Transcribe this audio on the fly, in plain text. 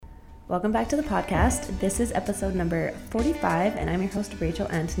Welcome back to the podcast. This is episode number 45, and I'm your host, Rachel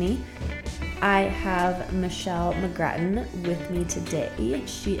Antony. I have Michelle McGrattan with me today.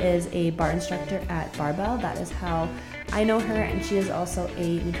 She is a bar instructor at Barbell. That is how I know her, and she is also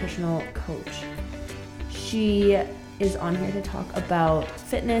a nutritional coach. She is on here to talk about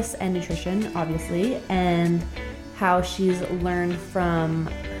fitness and nutrition, obviously, and how she's learned from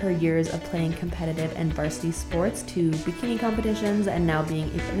her years of playing competitive and varsity sports to bikini competitions and now being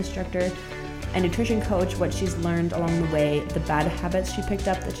a fitness instructor and nutrition coach, what she's learned along the way, the bad habits she picked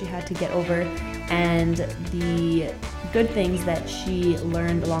up that she had to get over, and the good things that she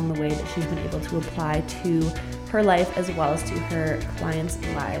learned along the way that she's been able to apply to her life as well as to her clients'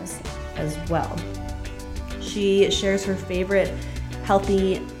 lives as well. She shares her favorite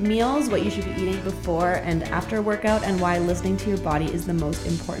healthy meals, what you should be eating before and after a workout, and why listening to your body is the most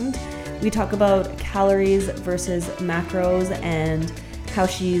important. We talk about calories versus macros and how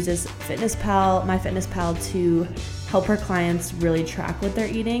she uses MyFitnessPal to help her clients really track what they're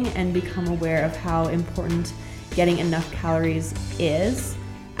eating and become aware of how important getting enough calories is,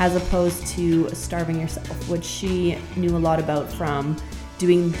 as opposed to starving yourself, which she knew a lot about from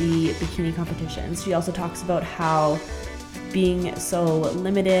doing the bikini competitions. She also talks about how being so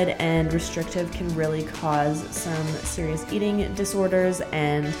limited and restrictive can really cause some serious eating disorders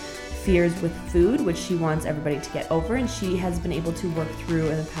and fears with food, which she wants everybody to get over, and she has been able to work through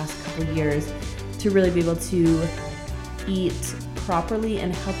in the past couple years to really be able to eat properly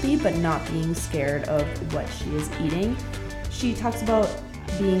and healthy, but not being scared of what she is eating. She talks about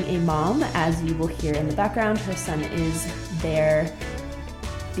being a mom, as you will hear in the background. Her son is there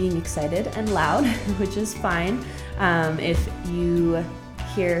being excited and loud, which is fine. If you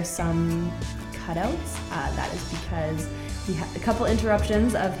hear some cutouts, that is because we had a couple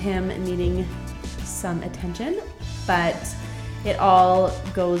interruptions of him needing some attention, but it all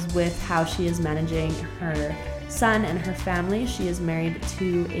goes with how she is managing her son and her family. She is married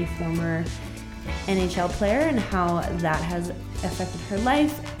to a former NHL player and how that has affected her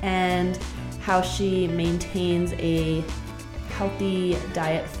life and how she maintains a healthy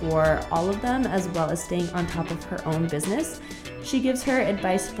diet for all of them, as well as staying on top of her own business. She gives her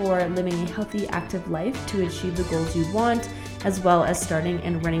advice for living a healthy, active life to achieve the goals you want, as well as starting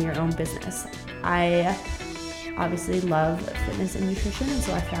and running your own business. I obviously love fitness and nutrition, and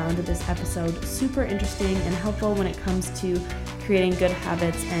so I found this episode super interesting and helpful when it comes to creating good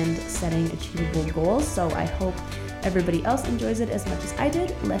habits and setting achievable goals. So I hope everybody else enjoys it as much as I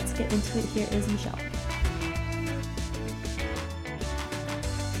did. Let's get into it. Here is Michelle.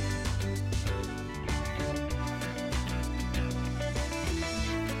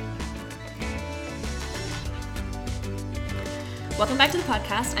 Welcome back to the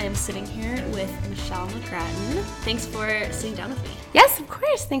podcast. I am sitting here with Michelle McGrattan. Thanks for sitting down with me. Yes, of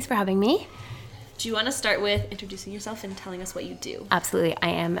course. Thanks for having me. Do you want to start with introducing yourself and telling us what you do? Absolutely. I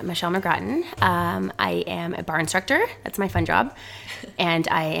am Michelle McGrattan. I am a bar instructor. That's my fun job. And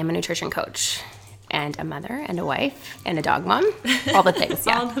I am a nutrition coach and a mother and a wife and a dog mom. All the things.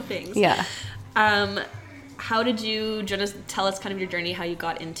 Yeah. All the things. Yeah. How did you just tell us kind of your journey, how you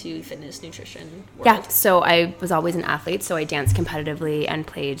got into fitness nutrition world? Yeah, so I was always an athlete, so I danced competitively and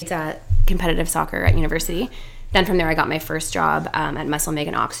played competitive soccer at university. Then from there, I got my first job at Muscle Make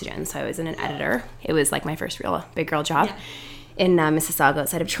and Oxygen, so I was an editor. It was like my first real big girl job in Mississauga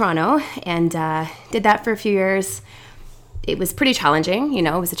outside of Toronto, and did that for a few years. It was pretty challenging,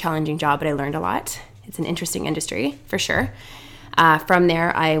 it was a challenging job, but I learned a lot. It's an interesting industry, for sure. From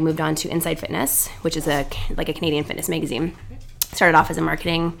there, I moved on to Inside Fitness, which is a Canadian fitness magazine. Started off as a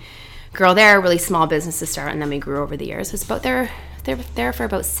marketing girl there, really small business to start, and then we grew over the years. I was about there for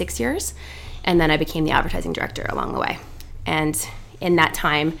about 6 years, and then I became the advertising director along the way. And in that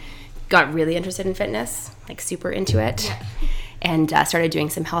time, got really interested in fitness, super into it, and started doing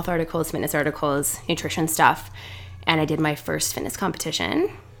some health articles, fitness articles, nutrition stuff, and I did my first fitness competition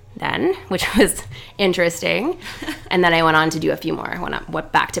then, which was interesting. And then I went on to do a few more,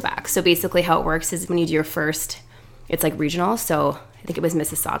 went back to back. So basically how it works is when you do your first, it's like regional. So I think it was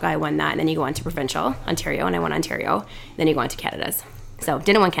Mississauga, I won that. And then you go on to provincial, Ontario, and I won Ontario. Then you go on to Canada's. So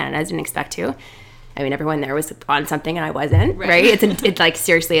didn't win Canada's, didn't expect to. I mean, everyone there was on something and I wasn't, right?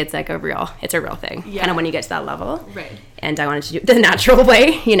 Seriously, it's a real thing. Yeah. Kind of when you get to that level. Right. And I wanted to do it the natural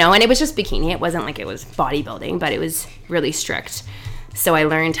way, and it was just bikini. It wasn't like it was bodybuilding, but it was really strict. So I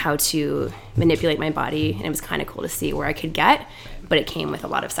learned how to manipulate my body, and it was kind of cool to see where I could get, but it came with a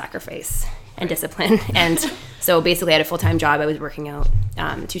lot of sacrifice and discipline. And so basically I had a full-time job. I was working out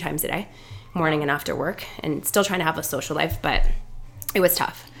 2 times a day, morning and after work, and still trying to have a social life, but it was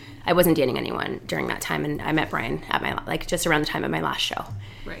tough. I wasn't dating anyone during that time, and I met Brian at my just around the time of my last show.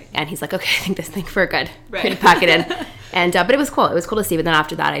 Right. And he's like, okay, I think we're good. Right. We're gonna pack it in. And but it was cool. It was cool to see. But then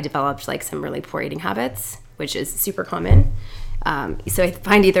after that, I developed like some really poor eating habits, which is super common. So I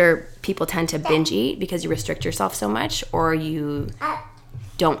find either people tend to binge eat because you restrict yourself so much, or you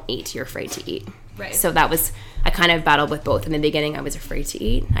don't eat. You're afraid to eat. Right. So I kind of battled with both. In the beginning, I was afraid to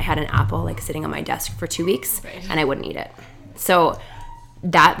eat. I had an apple like sitting on my desk for 2 weeks, right. and I wouldn't eat it. So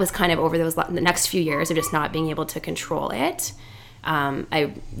that was kind of over the next few years of just not being able to control it.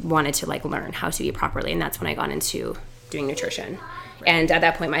 I wanted to like learn how to eat properly, and that's when I got into doing nutrition. Right. And at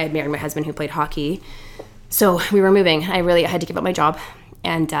that point, I had married my husband who played hockey. So we were moving. I had to give up my job,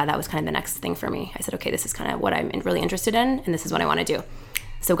 and that was kind of the next thing for me. I said, okay, this is kind of what I'm really interested in, and this is what I want to do.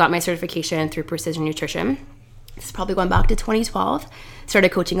 So got my certification through Precision Nutrition. This is probably going back to 2012. Started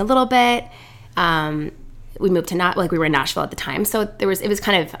coaching a little bit. We moved to we were in Nashville at the time, so it was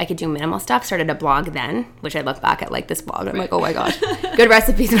kind of, I could do minimal stuff. Started a blog then, which I look back at like this blog. I'm like, oh my gosh, good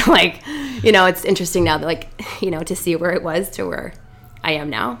recipes. And like, it's interesting now that like, to see where it was to where I am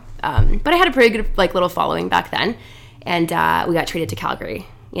now. But I had a pretty good like little following back then, and we got traded to Calgary,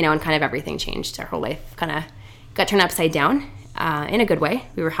 and kind of everything changed. Our whole life kind of got turned upside down in a good way.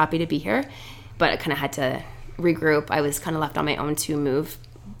 We were happy to be here, but I kind of had to regroup. I was kind of left on my own to move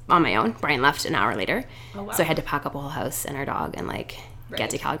on my own. Brian left an hour later. Oh, wow. So I had to pack up a whole house and our dog and like right. get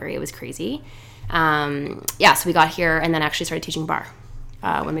to Calgary. It was crazy. So we got here and then actually started teaching bar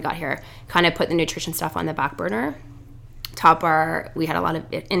when we got here. Kind of put the nutrition stuff on the back burner. Top bar, we had a lot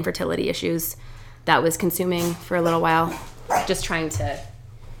of infertility issues that was consuming for a little while. Just trying to,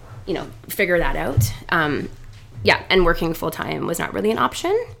 figure that out. And working full time was not really an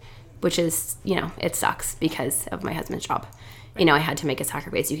option, which is, it sucks because of my husband's job. Right. I had to make a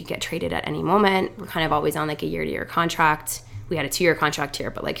sacrifice. You could get traded at any moment. We're kind of always on like a year-to-year contract. We had a 2-year contract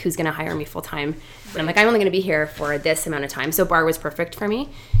here, but like who's going to hire me full time? But I'm like, I'm only going to be here for this amount of time. So bar was perfect for me.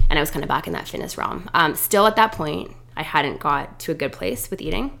 And I was kind of back in that fitness realm. Still at that point, I hadn't got to a good place with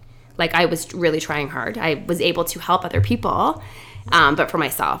eating. Like I was really trying hard. I was able to help other people. But for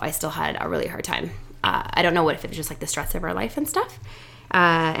myself, I still had a really hard time. I don't know if it was just like the stress of our life and stuff.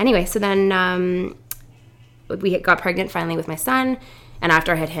 Anyway, so then we got pregnant finally with my son. And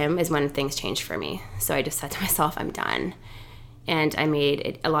after I had him is when things changed for me. So I just said to myself, I'm done. And I made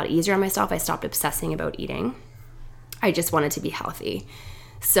it a lot easier on myself. I stopped obsessing about eating. I just wanted to be healthy.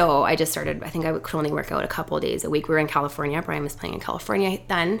 So I just started, I think I could only work out a couple of days a week. We were in California. Brian was playing in California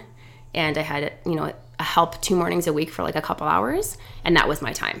then. And I had, a help 2 mornings a week for like a couple hours. And that was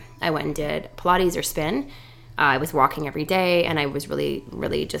my time. I went and did Pilates or spin. I was walking every day. And I was really,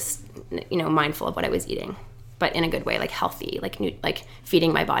 really just, mindful of what I was eating. But in a good way, like healthy, like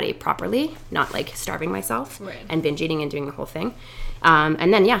feeding my body properly, not like starving myself right. and binge eating and doing the whole thing.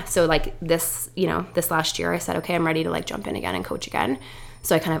 And then, so like this last year I said, okay, I'm ready to like jump in again and coach again.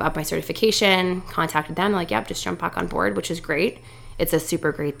 So I kind of upped my certification, contacted them, like, yep, just jump back on board, which is great. It's a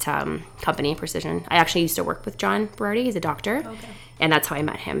super great company, Precision. I actually used to work with John Berardi. He's a doctor. Okay. And that's how I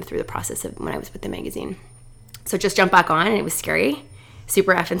met him, through the process of when I was with the magazine. So just jumped back on, and it was scary.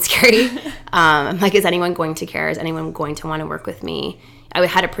 Super effing scary. I'm like, is anyone going to care? Is anyone going to want to work with me? I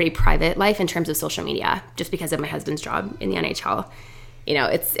had a pretty private life in terms of social media, just because of my husband's job in the NHL.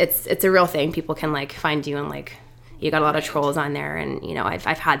 It's a real thing. People can like find you and like, you got a lot of trolls on there, and I've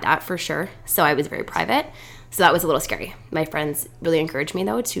had that for sure. So I was very private. So that was a little scary. My friends really encouraged me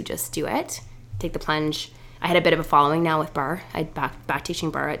though to just do it, take the plunge. I had a bit of a following now with bar. I'd back teaching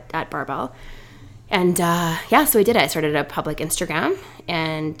bar at Barbell. And so I did it. I started a public Instagram,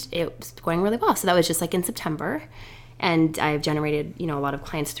 and it was going really well. So that was just like in September. And I've generated, a lot of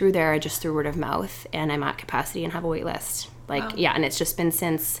clients through there, just through word of mouth. And I'm at capacity and have a wait list. Wow. And it's just been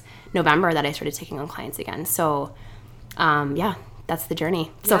since November that I started taking on clients again. So, that's the journey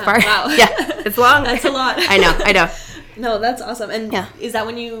so far. Wow. Yeah, it's long. That's a lot. I know. No, that's awesome. And is that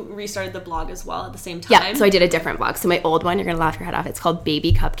when you restarted the blog as well at the same time? Yeah, so I did a different blog. So my old one, you're going to laugh your head off. It's called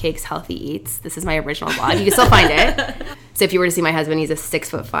Baby Cupcakes Healthy Eats. This is my original blog. You can still find it. So if you were to see my husband, he's a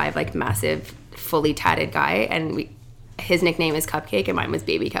 6'5", like massive, fully tatted guy. And his nickname is Cupcake, and mine was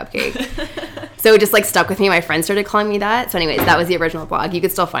Baby Cupcake. So it just like stuck with me. My friends started calling me that. So anyways, that was the original blog. You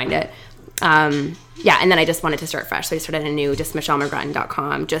could still find it. And then I just wanted to start fresh. So I started a new, just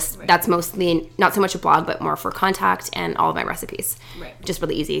michellemcgrattan.com. Right. That's mostly not so much a blog, but more for contact and all of my recipes. Right. Just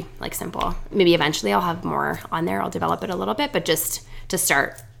really easy, like simple. Maybe eventually I'll have more on there. I'll develop it a little bit, but just to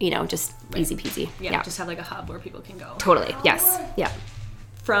start, just easy peasy. Yeah, just have like a hub where people can go. Totally. Yes. Yeah.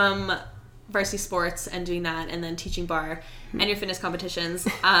 From varsity sports and doing that, and then teaching bar and your fitness competitions,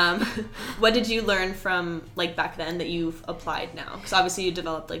 what did you learn from like back then that you've applied now? Because obviously you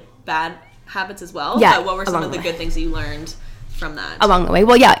developed like bad habits as well. Yeah, but what were some of the good things that you learned from that along the way?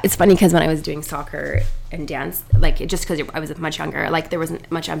 Well, yeah, it's funny because when I was doing soccer and dance, like just because I was much younger, like there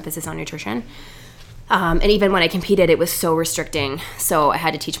wasn't much emphasis on nutrition, and even when I competed, it was so restricting. So I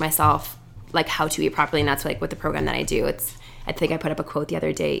had to teach myself like how to eat properly, and that's like with the program that I do. I think I put up a quote the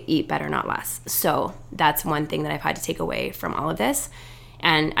other day: eat better, not less. So that's one thing that I've had to take away from all of this.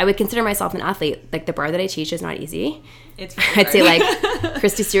 And I would consider myself an athlete. Like the bar that I teach is not easy. I'd say like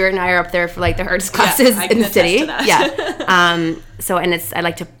Christy Stewart and I are up there for like the hardest classes in the city. Yeah. So, and I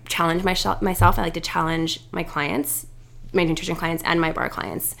like to challenge myself. I like to challenge my clients, my nutrition clients and my bar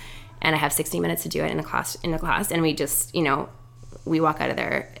clients. And I have 60 minutes to do it in a class. And we just, we walk out of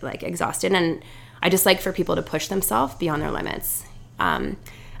there like exhausted. And I just like for people to push themselves beyond their limits. I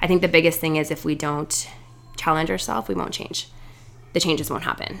think the biggest thing is if we don't challenge ourselves, we won't change. The changes won't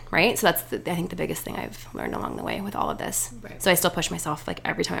happen, right? So that's, I think, the biggest thing I've learned along the way with all of this. Right. So I still push myself like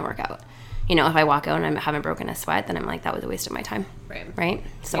every time I work out. If I walk out and I haven't broken a sweat, then I'm like, that was a waste of my time. Right?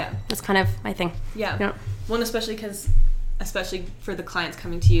 So that's kind of my thing. Yeah. Well, and especially for the clients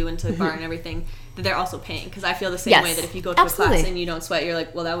coming to you and to the bar and everything, that they're also paying. Because I feel the same way that if you go to a class and you don't sweat, you're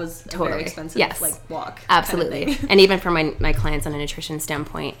like, well, that was a very expensive walk. Absolutely. Kind of And even for my clients on a nutrition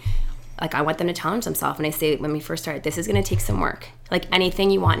standpoint, like I want them to challenge themselves. And I say when we first started, this is going to take some work. Like anything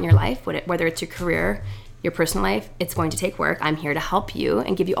you want in your life, whether it's your career, your personal life, it's going to take work. I'm here to help you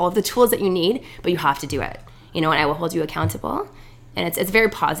and give you all of the tools that you need, but you have to do it. And I will hold you accountable. And it's very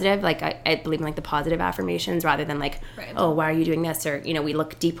positive. Like I believe in like the positive affirmations rather than like, oh, why are you doing this? Or, we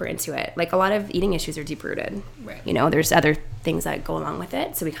look deeper into it. Like a lot of eating issues are deep rooted. Right. There's other things that go along with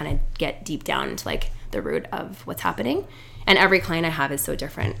it. So we kind of get deep down into like the root of what's happening. And every client I have is so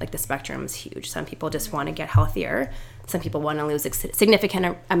different. Like the spectrum is huge. Some people just want to get healthier. Some people want to lose a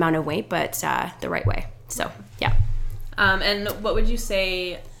significant amount of weight, but the right way. So, yeah. And what would you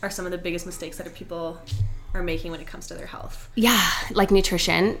say are some of the biggest mistakes that people are making when it comes to their health? Yeah, like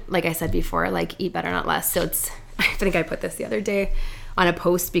nutrition. Like I said before, like eat better, not less. So I think I put this the other day on a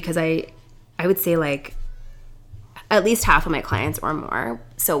post because I would say like at least half of my clients or more.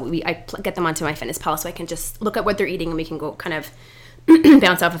 So I get them onto MyFitnessPal so I can just look at what they're eating and we can go kind of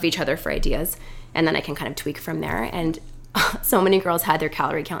bounce off of each other for ideas. And then I can kind of tweak from there. And so many girls had their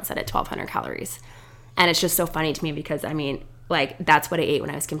calorie count set at 1,200 calories. And it's just so funny to me because, like that's what I ate when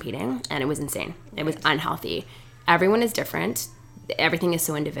I was competing. And it was insane. It was unhealthy. Everyone is different. Everything is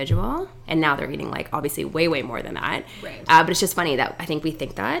so individual. And now they're eating like obviously way, way more than that. Right. But it's just funny that I think we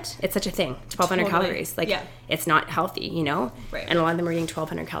think that it's such a thing. 1,200 calories. Like it's not healthy, Right. And a lot of them are eating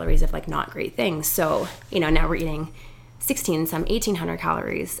 1,200 calories of like not great things. So, now we're eating 1,800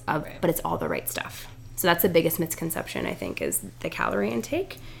 calories of, but it's all the right stuff. So that's the biggest misconception I think is the calorie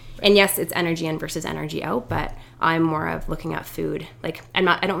intake. Right. And yes, it's energy in versus energy out, but I'm more of looking at food. Like I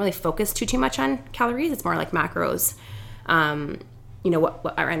don't really focus too much on calories. It's more like macros.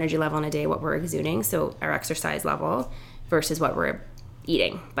 What our energy level in a day, what we're exuding, so our exercise level versus what we're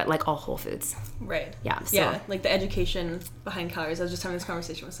eating, but like all whole foods. Right. Yeah. So. Yeah, like the education behind calories. I was just having this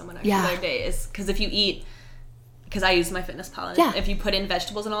conversation with someone actually the other day, is because if you eat, because I use MyFitnessPal, and if you put in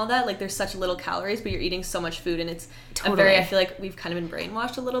vegetables and all that, like there's such little calories, but you're eating so much food, and it's I feel like we've kind of been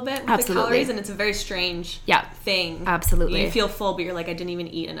brainwashed a little bit with the calories, and it's a very strange thing. Absolutely. You feel full, but you're like, I didn't even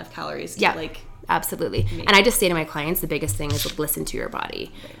eat enough calories to like... Absolutely. And I just say to my clients, the biggest thing is listen to your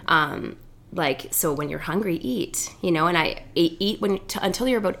body. Right. So when you're hungry, eat, and I eat until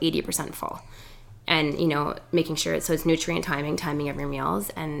you're about 80% full. And, making sure it's nutrient timing of your meals,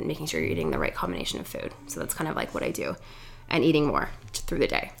 and making sure you're eating the right combination of food. So that's kind of like what I do, and eating more through the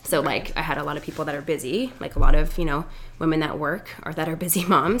day. So like I had a lot of people that are busy, like a lot of, women that work or that are busy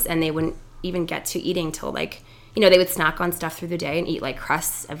moms, and they wouldn't even get to eating till like, they would snack on stuff through the day and eat like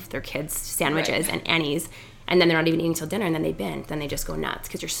crusts of their kids' sandwiches and Annie's. And then they're not even eating till dinner, and then they binge. Then they just go nuts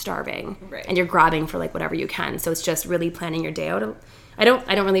because you're starving and you're grabbing for like whatever you can. So it's just really planning your day out. I don't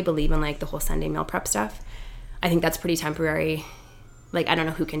really believe in like the whole Sunday meal prep stuff. I think that's pretty temporary. Like I don't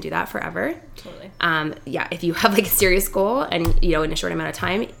know who can do that forever. Totally. If you have like a serious goal and in a short amount of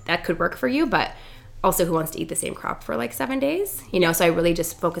time, that could work for you. But also, who wants to eat the same crop for like 7 days? So I really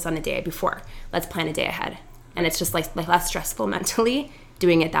just focus on the day before. Let's plan a day ahead, and it's just like less stressful mentally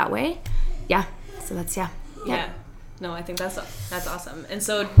doing it that way. Yeah. So that's Yeah. No, I think that's awesome. And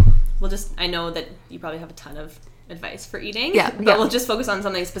so I know that you probably have a ton of advice for eating, but we'll just focus on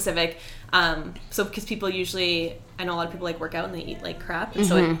something specific. So because people usually, I know a lot of people like work out and they eat like crap, and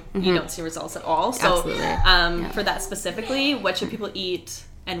so you don't see results at all. So for that specifically, what should people eat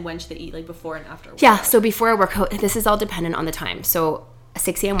and when should they eat, like before and after workout? Yeah, so before a workout, this is all dependent on the time. So a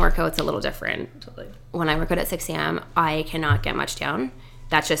 6 a.m. workout's a little different. Totally. When I work out at 6 a.m., I cannot get much down.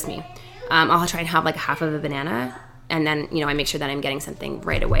 That's just me. I'll try and have like half of a banana, and then, you know, I make sure that I'm getting something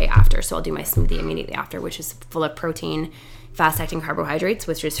right away after. So I'll do my smoothie immediately after, which is full of protein, fast-acting carbohydrates,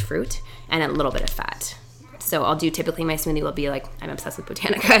 which is fruit, and a little bit of fat. So I'll do, typically my smoothie will be like, I'm obsessed with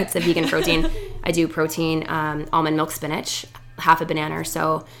Botanica. It's a vegan protein. I do protein, almond milk spinach, half a banana or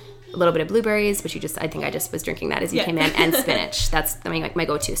so, a little bit of blueberries, which I think I just was drinking that as you came in, and spinach. That's my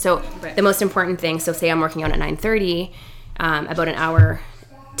go-to. So the most important thing, so say I'm working out at 9:30, about an hour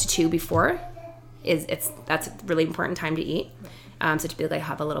to 2 before, that's a really important time to eat. So typically I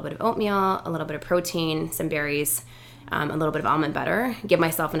have a little bit of oatmeal, a little bit of protein, some berries, a little bit of almond butter, give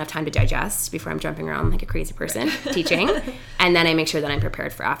myself enough time to digest before I'm jumping around like a crazy person teaching. And then I make sure that I'm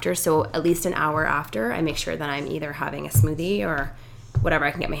prepared for after. So at least an hour after, I make sure that I'm either having a smoothie or whatever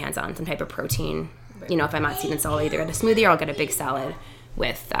I can get my hands on, some type of protein. You know, if I'm at Seed and Soul, I'll either get a smoothie or I'll get a big salad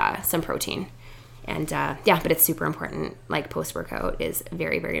with some protein. And but it's super important. Like post-workout is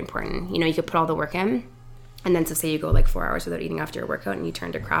very, very important. You know, you could put all the work in, and then so say you go like 4 hours without eating after your workout and you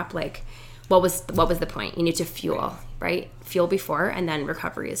turn to crap, like what was the point? You need to fuel, right? Fuel before, and then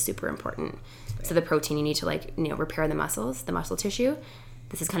recovery is super important. Right. So the protein, you need to like, you know, repair the muscles, the muscle tissue.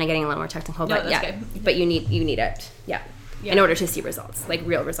 This is kind of getting a little more technical, but but you need it. Yeah. In order to see results, like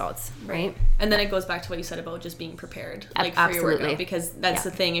real results, right? And then it goes back to what you said about just being prepared, like for your workout, because that's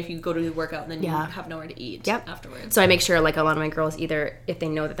the thing. If you go to the workout and then you have nowhere to eat afterwards. So I make sure, like a lot of my girls, either if they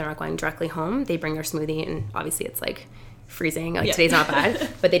know that they're not going directly home, they bring their smoothie, and obviously it's like freezing. Like today's not bad,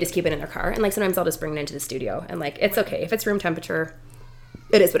 but they just keep it in their car. And like sometimes I'll just bring it into the studio, and like it's okay if it's room temperature.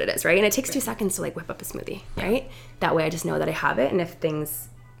 It is what it is, right? And it takes 2 seconds to like whip up a smoothie, right? That way I just know that I have it, and if things,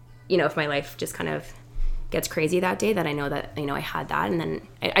 you know, if my life just kind of gets crazy that day, that I know that, you know, I had that, and then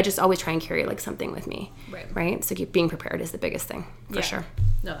I just always try and carry like something with me, right? So being prepared is the biggest thing for sure.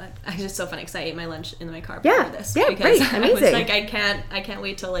 No, I just so funny because I ate my lunch in my car before this. Yeah, because great, amazing. I was like, I can't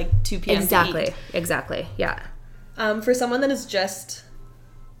wait till like 2 p.m. to eat. Exactly, yeah. For someone that is just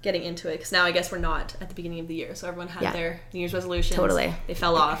getting into it, because now I guess we're not at the beginning of the year, so everyone had their New Year's resolutions. Totally. They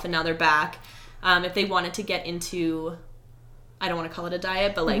fell off, and now they're back. If they wanted to get into, I don't want to call it a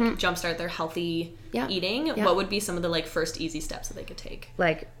diet, but like jumpstart their healthy eating, what would be some of the like first easy steps that they could take?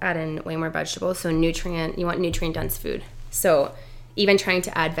 Like add in way more vegetables. So you want nutrient dense food. So even trying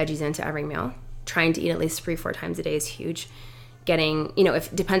to add veggies into every meal, trying to eat at least 3-4 times a day is huge. Getting, you know,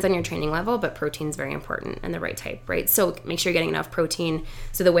 if depends on your training level, but protein is very important, and the right type, right? So make sure you're getting enough protein.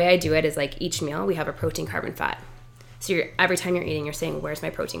 So the way I do it is like each meal we have a protein, carbon, fat. So every time you're eating, you're saying, where's my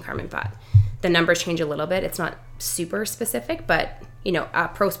protein, carbon, fat? The numbers change a little bit. It's not super specific, but, you know,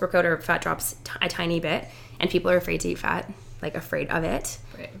 post-workout or fat drops a tiny bit, and people are afraid to eat fat, like afraid of it.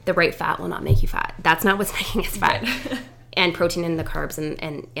 Right. The right fat will not make you fat. That's not what's making us fat. And protein and the carbs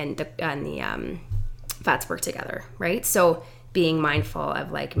and the fats work together, right? So being mindful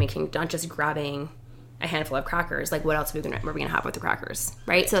of like not just grabbing a handful of crackers, like what else are we gonna have with the crackers,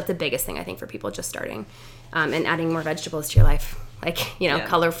 right? So that's the biggest thing I think for people just starting, and adding more vegetables to your life, like, you know,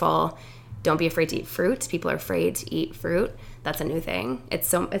 colorful. Don't be afraid to eat fruit. People are afraid to eat fruit. That's a new thing. It's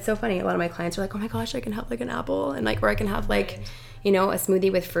so funny. A lot of my clients are like, oh my gosh, I can have like an apple, and like, or I can have like, you know, a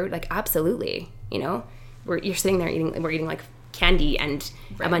smoothie with fruit. Like, absolutely, you know, you're sitting there we're eating like candy and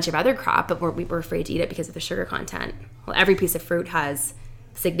a bunch of other crap, but we're afraid to eat it because of the sugar content. Well, every piece of fruit has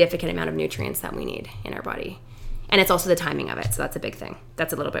significant amount of nutrients that we need in our body. And it's also the timing of it. So that's a big thing.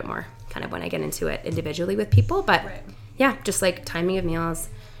 That's a little bit more kind of when I get into it individually with people. But just like timing of meals,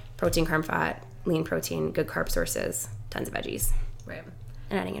 protein, carb, fat, lean protein, good carb sources, tons of veggies. Right.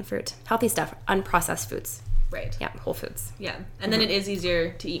 And adding in fruit. Healthy stuff, unprocessed foods. Right. Yeah, whole foods. Yeah. And then it is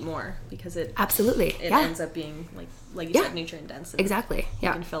easier to eat more because it ends up being like you said, nutrient dense. Exactly. You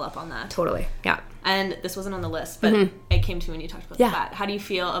can fill up on that. Totally. Yeah. And this wasn't on the list, but it came to me when you talked about the fat. How do you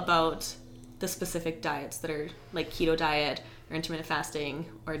feel about the specific diets that are like keto diet or intermittent fasting,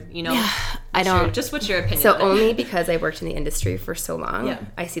 or, you know, what's your opinion? So only because I worked in the industry for so long,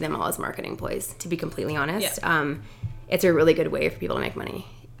 I see them all as marketing ploys, to be completely honest. Yeah. It's a really good way for people to make money.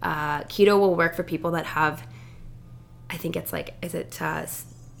 Keto will work for people that have, I think it's like, is it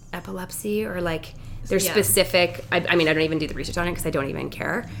epilepsy or like there's specific, I mean, I don't even do the research on it because I don't even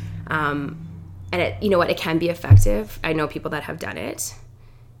care. And it, you know what, it can be effective. I know people that have done it,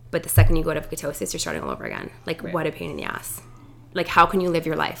 but the second you go to ketosis, you're starting all over again. Like, what a pain in the ass. Like, how can you live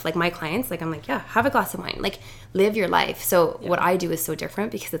your life? Like, my clients, like, I'm like, yeah, have a glass of wine. Like, live your life. So what I do is so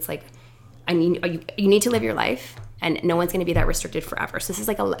different because it's like, I mean, you need to live your life, and no one's going to be that restricted forever. So this is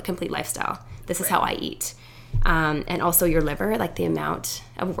like a complete lifestyle. This is how I eat. And also your liver, like the amount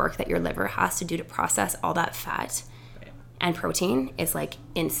of work that your liver has to do to process all that fat and protein is like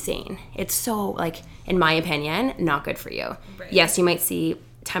insane. It's so, like, in my opinion, not good for you. Right. Yes, you might see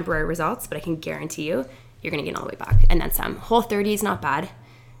temporary results, but I can guarantee you, you're going to gain all the way back. And then some. Whole30 is not bad.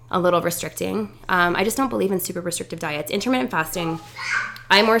 A little restricting. I just don't believe in super restrictive diets. Intermittent fasting,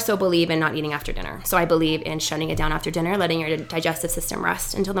 I more so believe in not eating after dinner. So I believe in shutting it down after dinner, letting your digestive system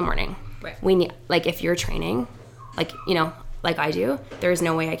rest until the morning. Right. We need, like, if you're training, like, you know, like I do, there's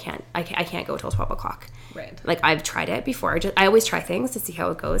no way I can't go till 12 o'clock. Right. Like, I've tried it before. I always try things to see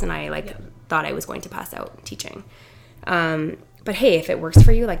how it goes, and I thought I was going to pass out teaching. But hey, if it works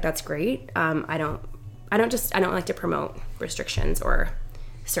for you, like, that's great. I don't like to promote restrictions or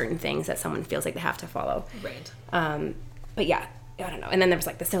certain things that someone feels like they have to follow. Right. But yeah, I don't know. And then there was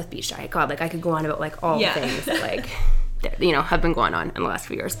like the South Beach diet. God, like, I could go on about like all the things that, like, you know, have been going on in the last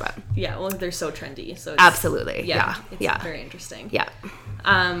few years. But yeah, well, they're so trendy. So absolutely, it's very interesting. Yeah.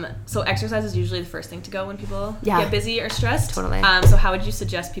 So exercise is usually the first thing to go when people get busy or stressed. Totally. So how would you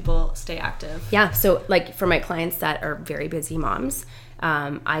suggest people stay active? Yeah. So, like, for my clients that are very busy moms,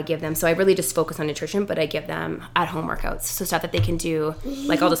 I give them, so I really just focus on nutrition, but I give them at-home workouts. So stuff that they can do,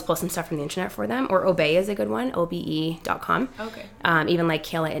 like, I'll just pull some stuff from the internet for them, or Obey is a good one, obe.com. Okay. Even like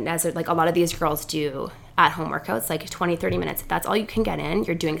Kayla and Nezra, like, a lot of these girls do at-home workouts, like 20, 30 minutes. If that's all you can get in,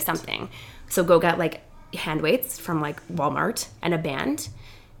 you're doing something. So go get, like, hand weights from, like, Walmart and a band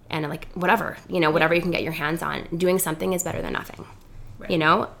and, like, whatever, you know, whatever you can get your hands on. Doing something is better than nothing, you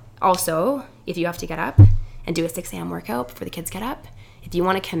know? Also, if you have to get up and do a 6 a.m. workout before the kids get up, if you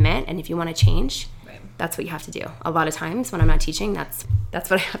want to commit and if you want to change, that's what you have to do. A lot of times when I'm not teaching, that's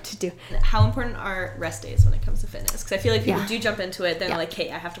what I have to do. How important are rest days when it comes to fitness? Because I feel like people do jump into it, then they're like,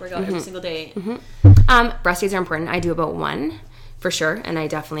 hey, I have to work out every single day. Rest days are important. I do about one for sure, and I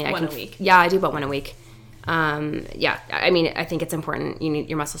definitely one a week. Yeah, I do about one a week. I mean, I think it's important. You need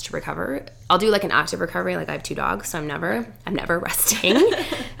your muscles to recover. I'll do like an active recovery. Like, I have 2 dogs, so I'm never resting.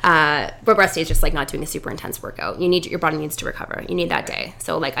 But rest day is just like not doing a super intense workout. Your body needs to recover. You need that day.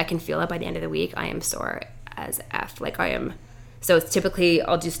 So, like, I can feel it by the end of the week. I am sore as F. Like, I am. So it's typically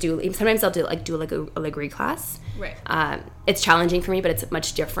sometimes I'll do like a Allegri class. Right. It's challenging for me, but it's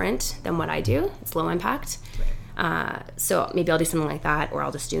much different than what I do. It's low impact. Right. So maybe I'll do something like that, or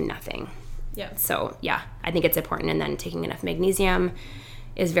I'll just do nothing. Yeah. So, yeah, I think it's important. And then taking enough magnesium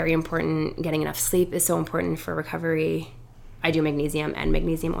is very important. Getting enough sleep is so important for recovery. I do magnesium and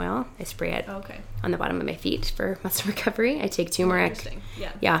magnesium oil. I spray it on the bottom of my feet for muscle recovery. I take turmeric.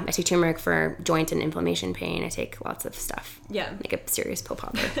 Yeah, I take turmeric for joint and inflammation pain. I take lots of stuff. Yeah. Like a serious pill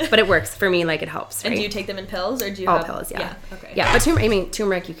popper. But it works. For me, like, it helps, right? And do you take them in pills, or do you all pills, yeah. Okay. Yeah, but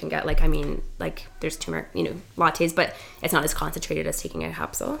turmeric you can get, like, there's turmeric, you know, lattes, but it's not as concentrated as taking a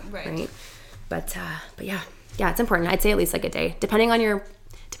capsule, right? But yeah, it's important. I'd say at least like a day, depending on your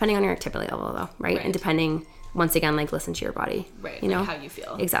activity level, though, right? And depending, once again, like, listen to your body, right? You know, like how you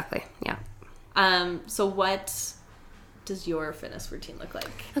feel. Exactly. Yeah. So what does your fitness routine look like?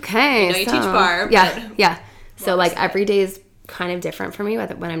 Okay. You teach bar. Yeah. So, like, every day is kind of different for me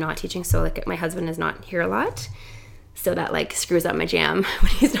when I'm not teaching. So, like, my husband is not here a lot, so that, like, screws up my jam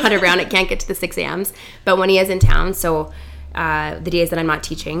when he's not around. It can't get to the 6 a.m.s, but when he is in town, so. The days that I'm not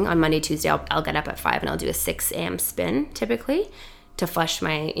teaching, on Monday, Tuesday, I'll get up at 5 and I'll do a 6 a.m. spin typically to flush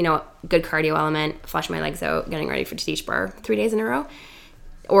my, you know, good cardio element, flush my legs out, getting ready to teach bar 3 days in a row.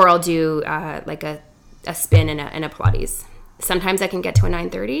 Or I'll do like a spin and a Pilates. Sometimes I can get to a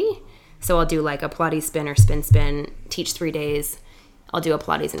 9:30, so I'll do like a Pilates spin or spin, teach 3 days. I'll do a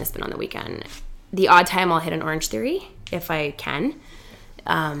Pilates and a spin on the weekend. The odd time I'll hit an Orange Theory if I can.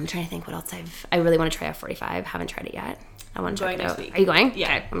 I'm trying to think what else I really want to try F45. Haven't tried it yet. I want to check it out. Are you going?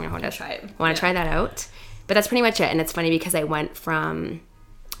 Yeah. Okay. I'm going to try it. Want to try that out. But that's pretty much it. And it's funny because I went from,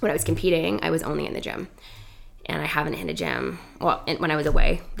 when I was competing, I was only in the gym. And I haven't hit a gym. Well, when I was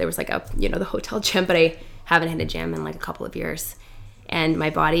away, there was like the hotel gym, but I haven't hit a gym in like a couple of years. And my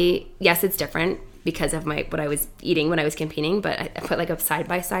body, yes, it's different because of what I was eating when I was competing, but I put like a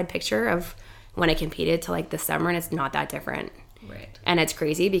side-by-side picture of when I competed to like this summer, and it's not that different. Right. And it's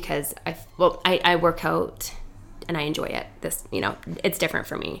crazy because I work out and I enjoy it. It's different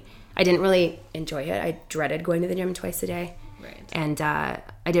for me. I didn't really enjoy it. I dreaded going to the gym twice a day. Right. And I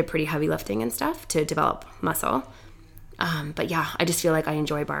did pretty heavy lifting and stuff to develop muscle. But yeah, I just feel like I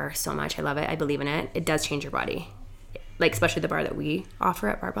enjoy bar so much. I love it. I believe in it. It does change your body. Like, especially the bar that we offer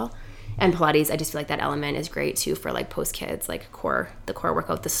at Barbell. And Pilates, I just feel like that element is great too for like post kids, like the core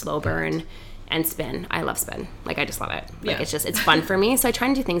workout, the slow burn. and spin. I love spin. Like, I just love it. Like, it's fun for me. So I try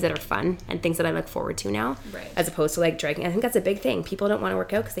and do things that are fun and things that I look forward to now, as opposed to like dragging. I think that's a big thing. People don't want to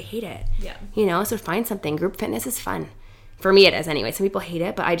work out because they hate it. Yeah. You know, so find something. Group fitness is fun. For me, it is anyway. Some people hate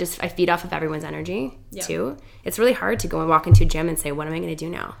it, but I feed off of everyone's energy too. It's really hard to go and walk into a gym and say, what am I going to do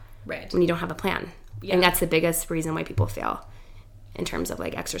now? Right. When you don't have a plan. Yeah. And that's the biggest reason why people fail in terms of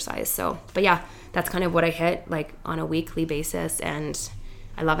like exercise. So, but yeah, that's kind of what I hit like on a weekly basis, and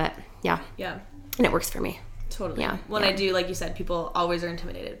I love it. Yeah. Yeah. And it works for me. Totally. Yeah. When I do, like you said, people always are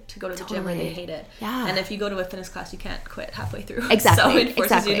intimidated to go to the gym or they hate it. Yeah. And if you go to a fitness class, you can't quit halfway through. Exactly. So it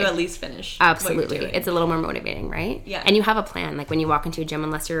forces you to at least finish. Absolutely. It's a little more motivating, right? Yeah. And you have a plan. Like when you walk into a gym,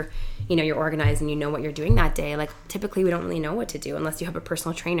 unless you're organized and you know what you're doing that day, like typically we don't really know what to do unless you have a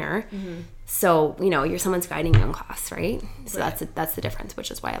personal trainer. Mm-hmm. So, you're someone's guiding you in class, right? So that's the difference,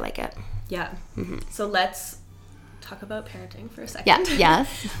 which is why I like it. Yeah. Mm-hmm. So let's talk about parenting for a second. Yeah.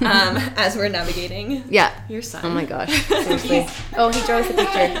 Yes. As we're navigating. Yeah. Your son. Oh my gosh. Seriously. Oh, he drew us a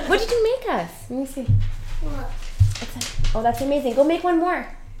picture. What did you make us? Let me see. Oh, that's amazing. Go make one more.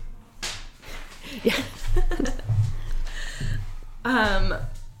 Yeah.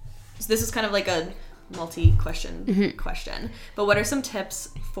 So this is kind of like a multi-question question. But what are some tips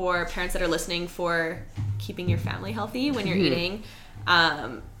for parents that are listening for keeping your family healthy when you're eating?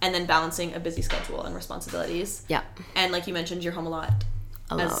 And then balancing a busy schedule and responsibilities. Yeah. And like you mentioned, you're home a lot.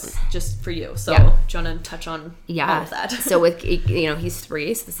 Alone. As just for you. So do you want to touch on all of that? So with, he's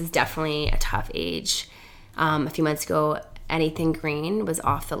 3, so this is definitely a tough age. A few months ago, anything green was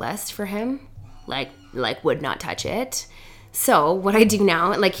off the list for him. Like would not touch it. So what I do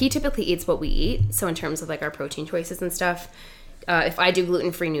now, like he typically eats what we eat. So in terms of like our protein choices and stuff, if I do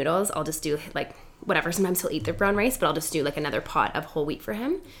gluten-free noodles, I'll just do like whatever. Sometimes he'll eat the brown rice, but I'll just do like another pot of whole wheat for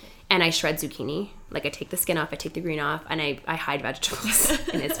him. And I shred zucchini. Like I take the skin off, I take the green off, and I hide vegetables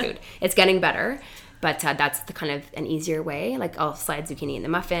in his food. It's getting better, but that's the kind of an easier way. Like I'll slide zucchini in the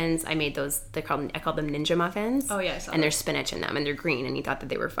muffins. I made those, I call them ninja muffins. Oh yeah, I saw and that. There's spinach in them, and they're green, and he thought that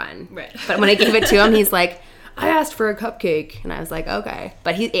they were fun. Right. But when I gave it to him, he's like, I asked for a cupcake, and I was like, okay.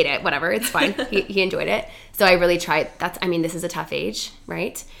 But he ate it, whatever, it's fine. he enjoyed it. So I really tried. This is a tough age,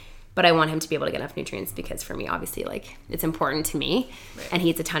 right? But I want him to be able to get enough nutrients because for me, obviously, like, it's important to me. Right. And he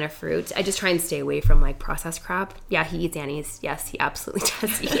eats a ton of fruit. I just try and stay away from, like, processed crap. Yeah, he eats Annie's. Yes, he absolutely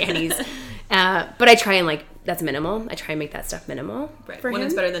does eat Annie's. But I try and, like, that's minimal. I try and make that stuff minimal for him. When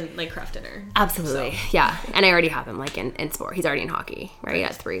it's better than, like, Kraft Dinner. Absolutely, yeah. And I already have him, like, in sport. He's already in hockey, right,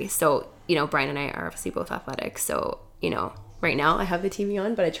 at 3. So, Brian and I are obviously both athletic. So, right now I have the TV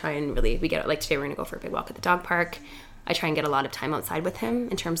on, but I try and really, we get, like, today we're going to go for a big walk at the dog park. I try and get a lot of time outside with him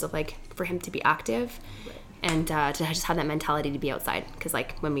in terms of like for him to be active and to just have that mentality to be outside because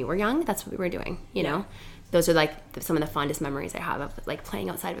like when we were young, that's what we were doing, you know. Those are like some of the fondest memories I have of like playing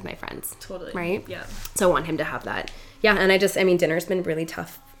outside with my friends. Totally. Right? Yeah. So I want him to have that. Yeah, and dinner's been really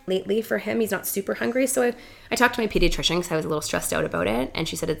tough lately for him. He's not super hungry, so I talked to my pediatrician because I was a little stressed out about it, and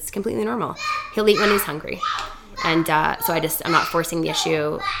she said it's completely normal. He'll eat when he's hungry. And so I'm not forcing the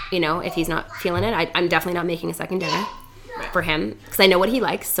issue, if he's not feeling it. I'm definitely not making a second dinner for him because I know what he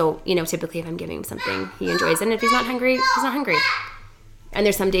likes. So, typically if I'm giving him something, he enjoys it. And if he's not hungry, he's not hungry. And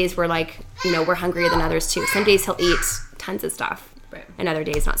there's some days where like, we're hungrier than others too. Some days he'll eat tons of stuff. Right. And other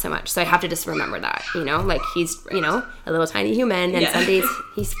days not so much. So I have to just remember that, like he's, a little tiny human. And some days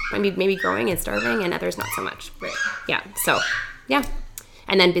he's maybe growing and starving and others not so much. Right. Yeah. So, yeah.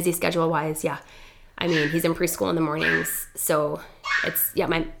 And then busy schedule wise, he's in preschool in the mornings, so it's,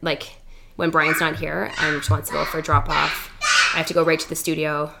 when Brian's not here, I'm responsible for drop off. I have to go right to the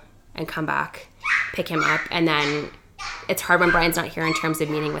studio and come back, pick him up, and then it's hard when Brian's not here in terms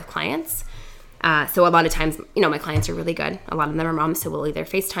of meeting with clients. So a lot of times, my clients are really good. A lot of them are moms, so we'll either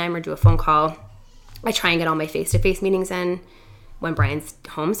FaceTime or do a phone call. I try and get all my face-to-face meetings in when Brian's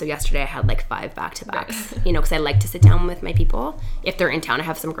home. So yesterday I had like 5 back-to-backs, because I like to sit down with my people. If they're in town, I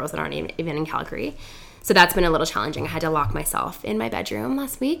have some girls that aren't even in Calgary. So that's been a little challenging. I had to lock myself in my bedroom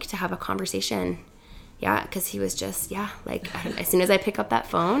last week to have a conversation. Yeah, because he was just, as soon as I pick up that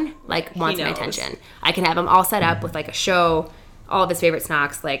phone, wants my attention. I can have him all set up with a show, all of his favorite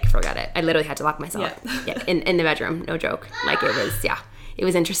snacks, forget it. I literally had to lock myself in the bedroom, no joke. It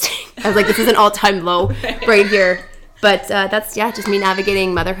was interesting. I was like, this is an all-time low right here. But that's, just me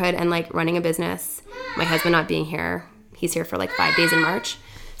navigating motherhood and, running a business. My husband not being here. He's here for, 5 days in March.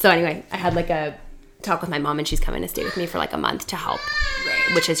 So anyway, I had, a talk with my mom, and she's coming to stay with me for, a month to help,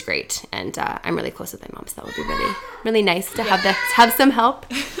 which is great. And I'm really close with my mom, so that would be really, really nice to have some help.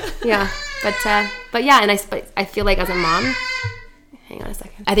 Yeah. But yeah, and I feel like as a mom... Hang on a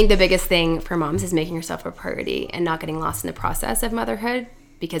second. I think the biggest thing for moms is making yourself a priority and not getting lost in the process of motherhood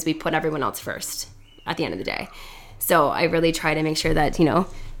because we put everyone else first at the end of the day. So I really try to make sure that, you know,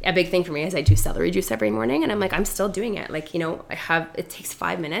 a big thing for me is I do celery juice every morning, and I'm like, I'm still doing it. Like, you know, it takes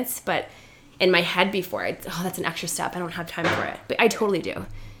 5 minutes, but in my head before, that's an extra step. I don't have time for it. But I totally do.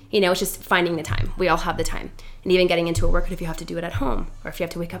 You know, it's just finding the time. We all have the time. And even getting into a workout, if you have to do it at home, or if you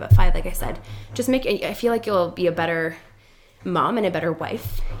have to wake up at 5, like I said, I feel like you'll be a better mom and a better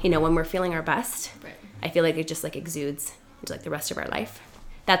wife, you know, when we're feeling our best. Right. I feel like it just like exudes into like the rest of our life.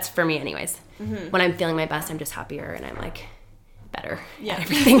 That's for me anyways. Mm-hmm. When I'm feeling my best, I'm just happier and I'm like better at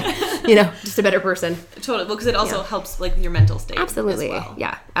everything, you know, just a better person. Totally. Well, because it also helps like your mental state. Absolutely. As well.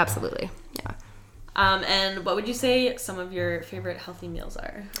 Yeah, absolutely. Yeah. And what would you say some of your favorite healthy meals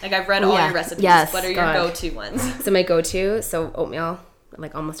are? Like, I've read all your recipes. Yes, what are your go-to ones? So my go-to, oatmeal,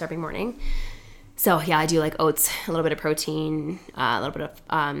 like almost every morning. So yeah, I do like oats, a little bit of protein, a little bit of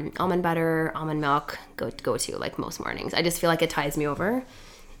almond butter, almond milk, go to like most mornings. I just feel like it ties me over.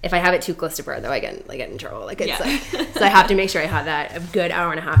 If I have it too close to bread, though, I get in trouble. Like it's so I have to make sure I have that a good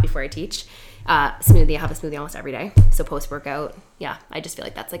hour and a half before I teach. Smoothie, I have a smoothie almost every day. So post-workout, I just feel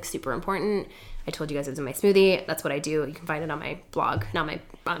like that's like super important. I told you guys it was in my smoothie. That's what I do. You can find it on my blog, not my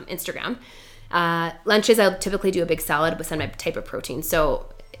Instagram. Lunches, I'll typically do a big salad with some type of protein.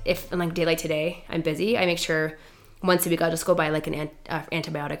 So if on like a day like today, I'm busy, I make sure once a week I'll just go buy like an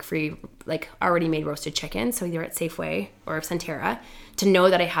antibiotic-free, like already made roasted chicken. So either at Safeway or Centera, to know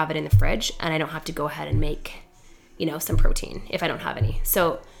that I have it in the fridge and I don't have to go ahead and make, you know, some protein if I don't have any.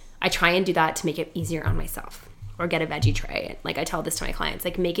 So I try and do that to make it easier on myself, or get a veggie tray. Like I tell this to my clients,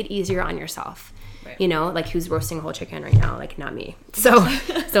 like make it easier on yourself. Right. You know, like who's roasting a whole chicken right now? Like not me. So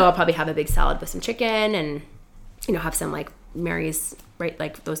I'll probably have a big salad with some chicken and, you know, have some like Mary's, right,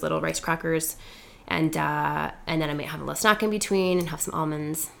 like those little rice crackers. And then I might have a little snack in between and have some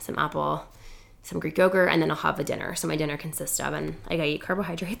almonds, some apple, some Greek yogurt, and then I'll have a dinner. So my dinner consists of, and I eat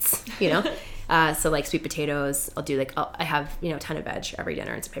carbohydrates, you know? So like sweet potatoes, I have, you know, a ton of veg every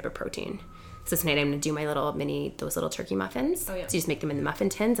dinner and some type of protein. So tonight I'm going to do my those little turkey muffins. Oh, yeah. So you just make them in the muffin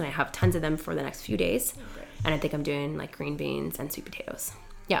tins, and I have tons of them for the next few days. Okay. And I think I'm doing like green beans and sweet potatoes.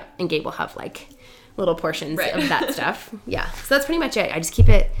 Yeah. And Gabe will have like little portions of that stuff. Yeah. So that's pretty much it. I keep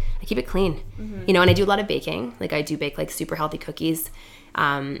it clean, you know, and I do a lot of baking. Like I do bake like super healthy cookies.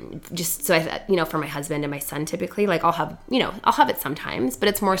 Just so you know, for my husband and my son, typically, like I'll have it sometimes, but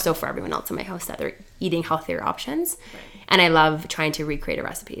it's more so for everyone else in my house that they're eating healthier options. Right. And I love trying to recreate a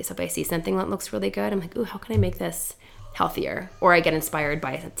recipe. So if I see something that looks really good, I'm like, ooh, how can I make this healthier? Or I get inspired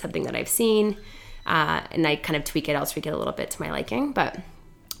by something that I've seen, and I kind of tweak it. I'll tweak it a little bit to my liking, but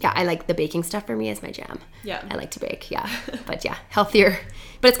yeah, I like the baking stuff. For me is my jam. Yeah. I like to bake. Yeah. But yeah, healthier.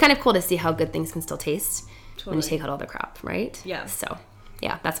 But it's kind of cool to see how good things can still taste when you take out all the crap, right? Yeah. So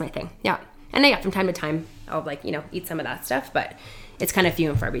yeah, that's my thing. Yeah. And yeah, from time to time, I'll like, you know, eat some of that stuff, but it's kind of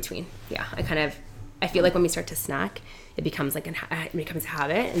few and far between. Yeah. I feel like when we start to snack, it becomes like a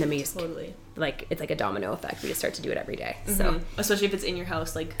habit, and then we just like, it's like a domino effect. We just start to do it every day. Mm-hmm. So especially if it's in your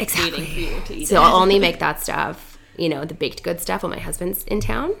house, like waiting for you to eat so I'll only make that stuff, you know, the baked good stuff when my husband's in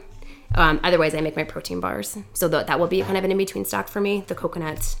town. Otherwise I make my protein bars. So that will be kind of an in-between stock for me. The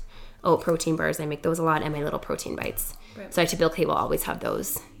coconut oat protein bars, I make those a lot, and my little protein bites. Right. So I typically will always have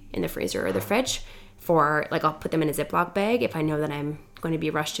those in the freezer or the fridge for, like, I'll put them in a Ziploc bag if I know that I'm going to be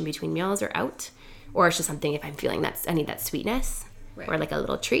rushed in between meals or out, or it's just something if I'm feeling that I need that sweetness, right, or like a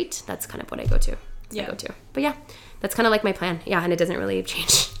little treat. That's kind of what I go to. But yeah, that's kind of like my plan. Yeah, and it doesn't really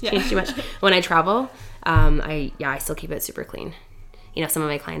change too much. When I travel, I still keep it super clean. You know, some of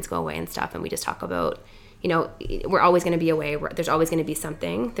my clients go away and stuff, and we just talk about, you know, we're always going to be away. There's always going to be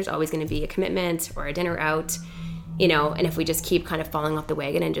something. There's always going to be a commitment or a dinner out, you know, and if we just keep kind of falling off the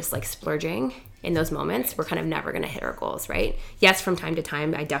wagon and just like splurging in those moments, we're kind of never going to hit our goals, right? Yes, from time to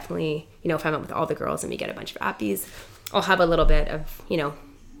time, I definitely, you know, if I'm out with all the girls and we get a bunch of appies, I'll have a little bit of, you know,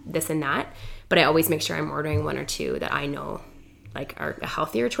 this and that, but I always make sure I'm ordering one or two that I know like are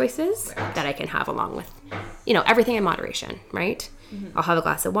healthier choices that I can have along with, you know, everything in moderation, right? Mm-hmm. I'll have a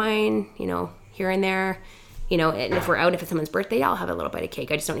glass of wine, you know, here and there, you know, and if we're out, if it's someone's birthday, I'll have a little bite of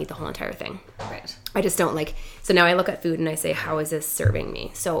cake. I just don't eat the whole entire thing. Right. I just don't like, so now I look at food and I say, how is this serving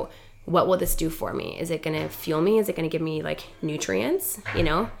me? So what will this do for me? Is it going to fuel me? Is it going to give me like nutrients? You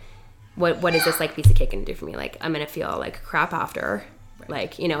know, what is this like piece of cake going to do for me? Like I'm going to feel like crap after,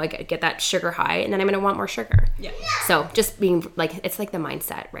 like, you know, I get that sugar high, and then I'm going to want more sugar. Yeah. So just being like, it's like the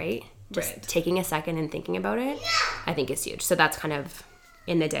mindset, right? Just taking a second and thinking about it, I think is huge. So that's kind of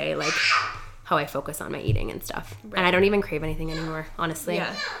in the day, like how I focus on my eating and stuff. Right. And I don't even crave anything anymore, honestly.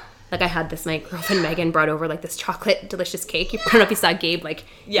 Yeah. Like I had this, my girlfriend Megan brought over like this chocolate delicious cake. I don't know if you saw Gabe like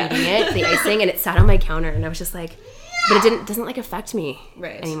eating it, the icing, and it sat on my counter, and I was just like, but it doesn't like affect me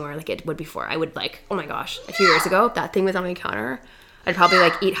anymore like it would before. I would like, oh my gosh, a few years ago, if that thing was on my counter, I'd probably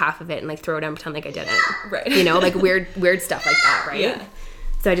like eat half of it and like throw it down and pretend like I didn't. Right. You know, like weird stuff like that, right? Yeah.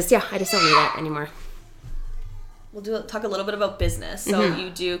 So I just don't need it anymore. We'll talk a little bit about business. So you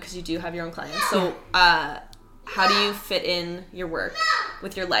do have your own clients. So how do you fit in your work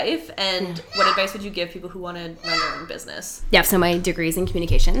with your life, and what advice would you give people who want to run their own business? Yeah, so my degree is in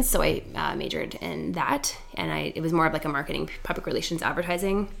communications, so I majored in that, and it was more of like a marketing, public relations,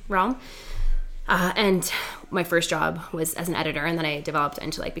 advertising realm. And my first job was as an editor, and then I developed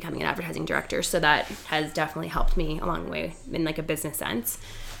into like becoming an advertising director. So that has definitely helped me along the way in like a business sense,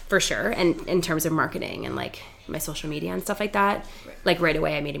 for sure. And in terms of marketing and like my social media and stuff like that, like right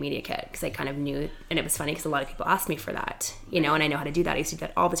away I made a media kit because I kind of knew, and it was funny because a lot of people asked me for that, you know, and I know how to do that. I used to do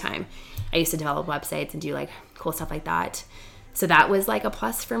that all the time. I used to develop websites and do like cool stuff like that. So that was like a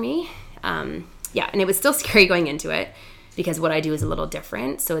plus for me. And it was still scary going into it, because what I do is a little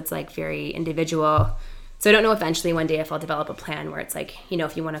different. So it's like very individual. So I don't know eventually one day if I'll develop a plan where it's like, you know,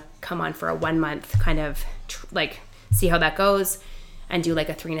 if you want to come on for a 1 month kind of like see how that goes and do like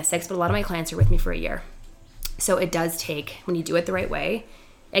a 3 and a 6. But a lot of my clients are with me for a year. So it does take, when you do it the right way,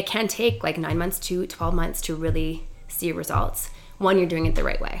 it can take like 9 months to 12 months to really see results when you're doing it the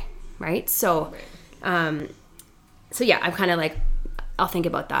right way. Right. So, so yeah, I'm kind of like, I'll think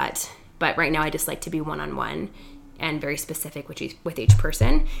about that. But right now I just like to be one-on-one and very specific with each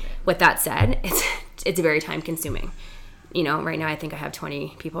person. With that said, it's very time consuming. You know, right now I think I have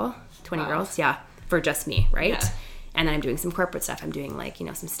 20 people, 20 girls, for just me, right? Yeah. And then I'm doing some corporate stuff. I'm doing like, you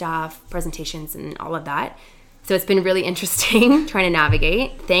know, some staff presentations and all of that. So it's been really interesting trying to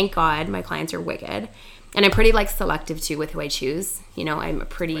navigate. Thank God my clients are wicked. And I'm pretty like selective too with who I choose. You know, I'm a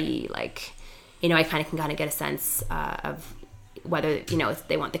pretty like, you know, I can kind of get a sense of whether, you know, if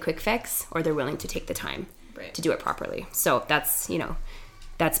they want the quick fix or they're willing to take the time to do it properly. So that's, you know,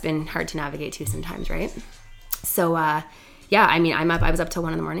 that's been hard to navigate too sometimes, right? So I mean, I was up till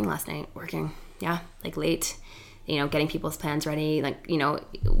 1 a.m. last night working, like late, you know, getting people's plans ready. Like, you know,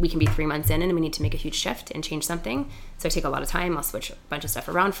 we can be 3 months in and we need to make a huge shift and change something. So I take a lot of time. I'll switch a bunch of stuff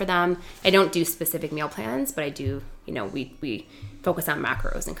around for them. I don't do specific meal plans, but I do, you know, we focus on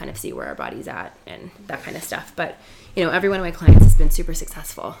macros and kind of see where our body's at and that kind of stuff. But, you know, every one of my clients has been super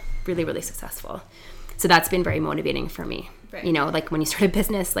successful, really, really successful. So that's been very motivating for me. Right. You know, like when you start a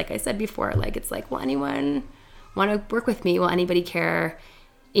business, like I said before, like it's like, will anyone want to work with me? Will anybody care?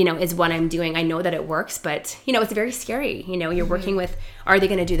 You know, is what I'm doing. I know that it works, but, you know, it's very scary. You know, you're working with, are they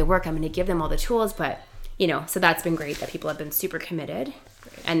going to do the work? I'm going to give them all the tools, but, you know, so that's been great that people have been super committed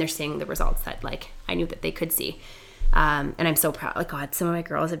and they're seeing the results that like I knew that they could see. And I'm so proud. Like, God, some of my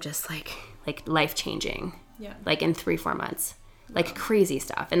girls have just like life-changing, like in 3-4 months. Like crazy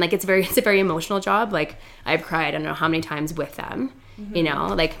stuff. And like it's a very emotional job. Like I've cried I don't know how many times with them. You know,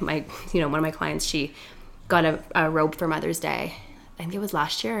 like one of my clients, she got a robe for Mother's Day. I think it was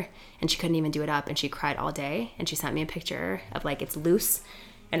last year, and she couldn't even do it up, and she cried all day, and she sent me a picture of like it's loose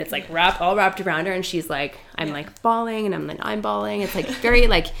and it's like all wrapped around her, and she's like, I'm like bawling, and I'm bawling. It's like very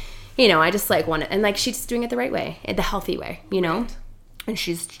like, you know, I just like want to, and like she's doing it the right way, the healthy way, you know. And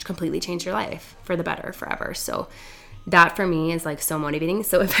she's completely changed her life for the better forever. So that for me is like so motivating.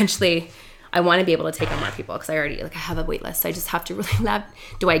 So eventually I want to be able to take on more people, because I already like I have a wait list. So I just have to really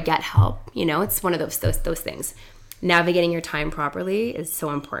do I get help? You know, it's one of those things. Navigating your time properly is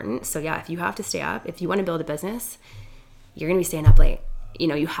so important. So yeah, if you have to stay up, if you want to build a business, you're going to be staying up late. You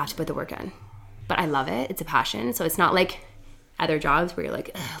know, you have to put the work in. But I love it. It's a passion. So it's not like other jobs where you're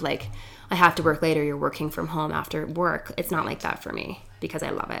like I have to work later. You're working from home after work. It's not like that for me, because I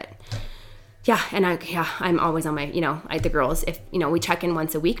love it. Yeah, and I'm always on my, you know, the girls, if, you know, we check in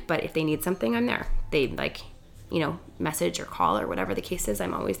once a week, but if they need something, I'm there. They like, you know, message or call or whatever the case is,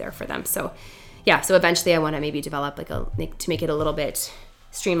 I'm always there for them. So yeah, so eventually I want to maybe develop to make it a little bit,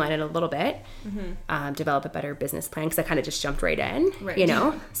 streamline it a little bit, develop a better business plan, because I kind of just jumped right in, you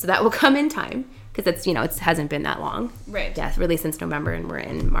know, so that will come in time, because it's, you know, it hasn't been that long. Right. Yeah, really since November, and we're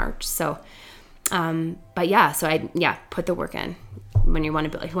in March. So, but yeah, so put the work in. When you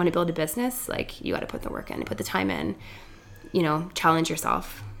want to build a business, like you got to put the work in, put the time in, you know, challenge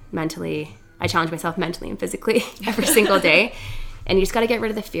yourself mentally. I challenge myself mentally and physically every single day. And you just got to get rid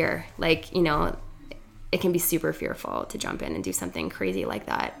of the fear. Like, you know, it can be super fearful to jump in and do something crazy like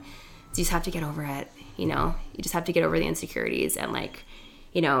that. So you just have to get over it. You know, you just have to get over the insecurities. And like,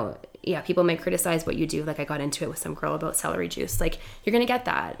 you know, yeah, people may criticize what you do. Like I got into it with some girl about celery juice. Like you're going to get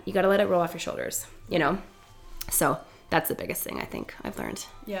that. You got to let it roll off your shoulders, you know? So that's the biggest thing I think I've learned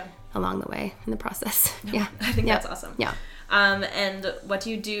along the way in the process. Yeah. I think that's awesome. Yeah. And what do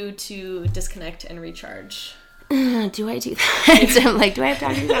you do to disconnect and recharge? do I do that? I'm like, do I have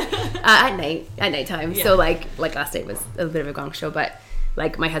time to do that? At nighttime. Yeah. So like last night was a bit of a gong show, but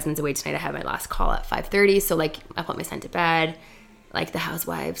like my husband's away tonight. I have my last call at 5:30. So like I put my son to bed. Like the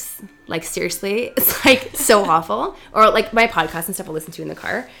housewives, like seriously, it's like so awful. Or like my podcast and stuff I listen to in the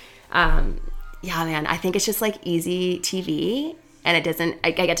car. Yeah, man, I think it's just like easy TV. And it doesn't,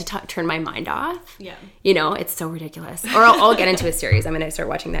 I get to turn my mind off. Yeah. You know, it's so ridiculous. Or I'll get into a series. I'm going to start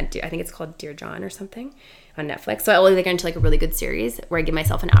watching that. I think it's called Dear John or something on Netflix. So I'll either get into like a really good series where I give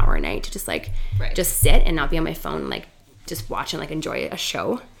myself an hour a night to just like, just sit and not be on my phone, like just watch and like enjoy a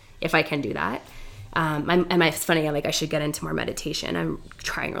show if I can do that. It's funny, I should get into more meditation. I'm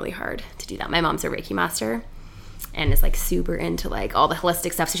trying really hard to do that. My mom's a Reiki master and is like super into like all the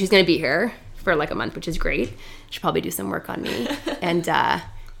holistic stuff. So she's going to be here for like a month, which is great. She'll probably do some work on me. And I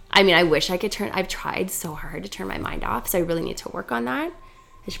mean, I wish I could I've tried so hard to turn my mind off, so I really need to work on that.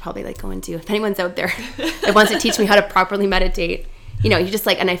 I should probably like go and do, if anyone's out there that wants to teach me how to properly meditate, you know, you just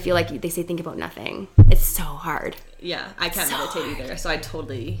like, and I feel like they say think about nothing. It's so hard. Yeah, I can't meditate either, so I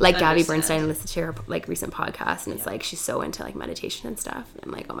totally like understand. Gabby Bernstein listened to her like recent podcast, and it's like she's so into like meditation and stuff. And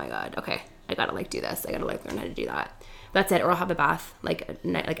I'm like, oh my god, okay, I gotta like do this. I gotta like learn how to do that. That's it. Or I'll have a bath, like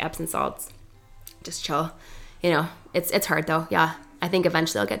Epsom salts, just chill. You know, it's hard though. Yeah, I think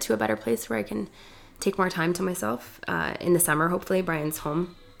eventually I'll get to a better place where I can take more time to myself. In the summer, hopefully, Brian's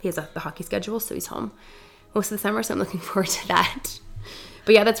home. He has the hockey schedule, so he's home most of the summer. So I'm looking forward to that.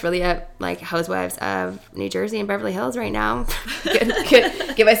 But yeah, that's really it. Like Housewives of New Jersey and Beverly Hills right now.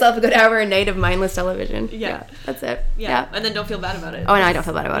 Give myself a good hour a night of mindless television. Yeah, that's it. Yeah, and then don't feel bad about it. Oh, and I don't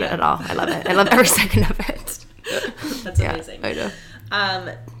feel bad about it at all. I love it. I love every second of it. That's amazing. I do.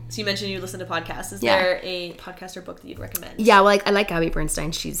 So you mentioned you listen to podcasts. Is there a podcast or book that you'd recommend? Yeah, well, like I like Gabby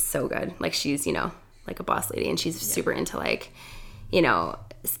Bernstein. She's so good. Like she's, you know, like a boss lady, and she's super into like, you know,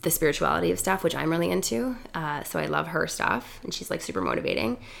 the spirituality of stuff, which I'm really into. So I love her stuff, and she's like super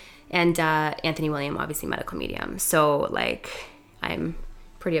motivating. And Anthony William, obviously medical medium. So like I'm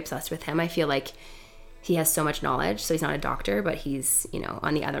pretty obsessed with him. I feel like he has so much knowledge. So he's not a doctor, but he's, you know,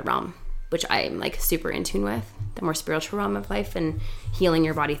 on the other realm, which I'm like super in tune with, the more spiritual realm of life and healing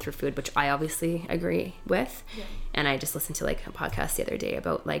your body through food, which I obviously agree with. Yeah. And I just listened to like a podcast the other day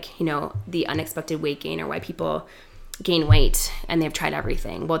about like, you know, the unexpected weight gain or why people gain weight and they've tried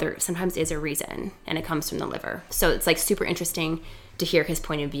everything. Well, there sometimes is a reason, and it comes from the liver. So it's like super interesting to hear his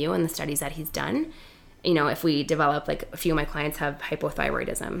point of view and the studies that he's done. You know, if we develop, like a few of my clients have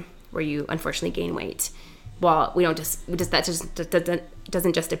hypothyroidism where you unfortunately gain weight. Well, we don't that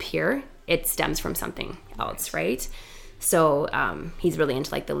doesn't just appear. It stems from something else, right? So he's really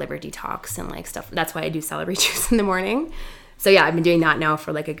into like the liver detox and like stuff. That's why I do celery juice in the morning. So yeah, I've been doing that now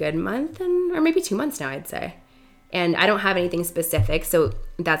for like a good month or maybe 2 months now, I'd say. And I don't have anything specific. So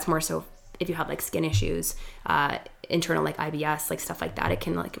that's more so if you have like skin issues, internal like IBS, like stuff like that, it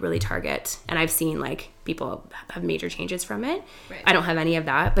can like really target. And I've seen like people have major changes from it. Right. I don't have any of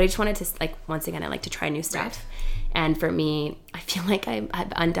that, but I just wanted to like, once again, I like to try new stuff. Right. And for me, I feel like I have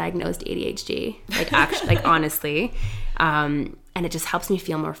undiagnosed ADHD, like actually, like honestly. And it just helps me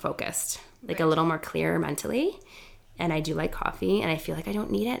feel more focused, like a little more clear mentally. And I do like coffee, and I feel like I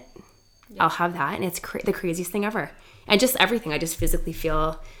don't need it. Yeah. I'll have that, and it's the craziest thing ever. And just everything, I just physically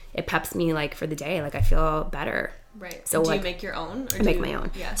feel, it peps me like for the day, like I feel better. Right. So do you make your own? Or I make my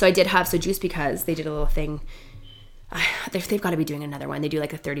own. Yeah. So I did have, Juice Because they did a little thing. They've got to be doing another one. They do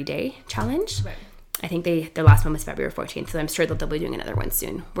like a 30-day challenge. Right. I think their last one was February 14th, so I'm sure that they'll be doing another one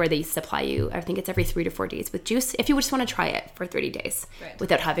soon where they supply you, I think it's every 3 to 4 days with juice if you just want to try it for 30 days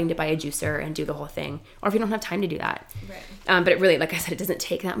without having to buy a juicer and do the whole thing, or if you don't have time to do that. Right. But it really, like I said, it doesn't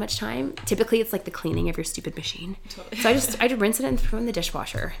take that much time. Typically, it's like the cleaning of your stupid machine. Totally. So I just rinse it and throw it in the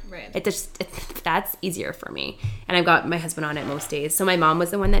dishwasher. Right. That's easier for me. And I've got my husband on it most days. So my mom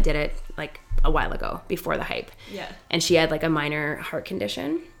was the one that did it like a while ago before the hype. Yeah. And she had like a minor heart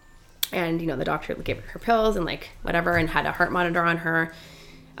condition. And, you know, the doctor gave her pills and like whatever and had a heart monitor on her.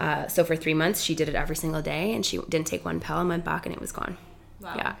 So for 3 months, she did it every single day, and she didn't take one pill and went back and it was gone.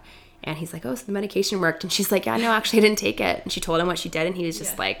 Wow. Yeah. And he's like, oh, so the medication worked. And she's like, yeah, no, actually I didn't take it. And she told him what she did, and he was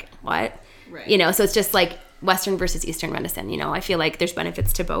just like, what? Right. You know, so it's just like Western versus Eastern medicine. You know, I feel like there's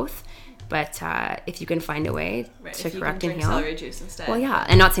benefits to both. But if you can find a way to correct and heal. Celery juice instead. Well, yeah.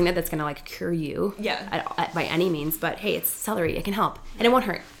 And not saying that that's going to like cure you by any means. But hey, it's celery. It can help. And it won't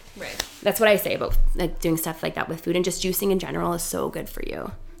hurt. Right. That's what I say about like doing stuff like that with food, and just juicing in general is so good for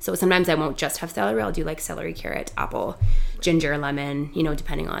you. So sometimes I won't just have celery. I'll do like celery, carrot, apple, ginger, lemon, you know,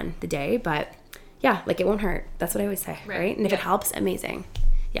 depending on the day. But yeah, like it won't hurt. That's what I always say, right? And if it helps, amazing.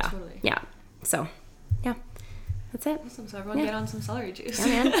 Yeah. Totally. Yeah. So, yeah. That's it. Awesome. So everyone get on some celery juice.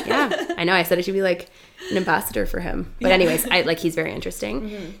 Yeah, man. Yeah. I know. I said I should be like an ambassador for him. But anyways, he's very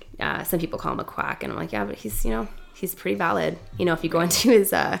interesting. Some people call him a quack, and I'm like, yeah, but he's, he's pretty valid. If you go into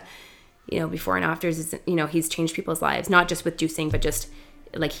his, before and afters, he's changed people's lives, not just with juicing, but just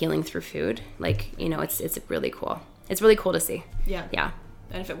like healing through food. Like, it's really cool. It's really cool to see. Yeah. Yeah.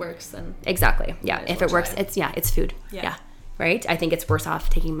 And if it works, then exactly. Yeah. If it works, it's food. Yeah. Right. I think it's worse off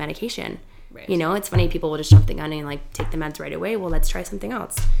taking medication. Right. It's funny, people will just jump the gun and like take the meds right away. Well, let's try something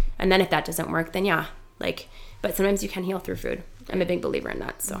else. And then if that doesn't work, then but sometimes you can heal through food. I'm a big believer in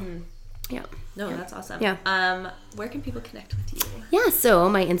that. So yeah. No, that's awesome. Yeah. Where can people connect with you? Yeah, so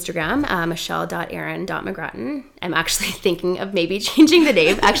my Instagram, michelle.erin.mcgrattan. I'm actually thinking of maybe changing the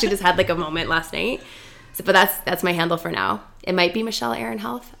name. Actually just had like a moment last night. But that's my handle for now. It might be Michelle Erin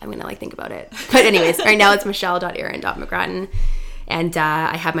Health. I'm gonna think about it. But anyways, right now it's michelle.erin.mcgrattan. And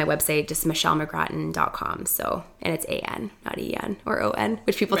I have my website, just michellemcgrattan.com. So, and it's A-N, not E-N or O-N,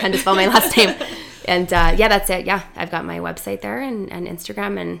 which people tend to spell my last name. And that's it. Yeah, I've got my website there and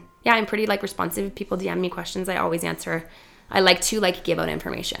Instagram. And yeah, I'm pretty responsive. If people DM me questions, I always answer. I like to give out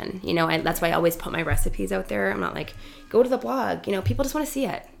information, and that's why I always put my recipes out there. I'm not go to the blog, people just want to see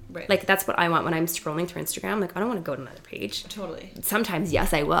it. Right. That's what I want when I'm scrolling through Instagram. I don't want to go to another page. Totally. Sometimes,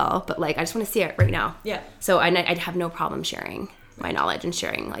 yes, I will. But I just want to see it right now. Yeah. So I'd have no problem sharing my knowledge and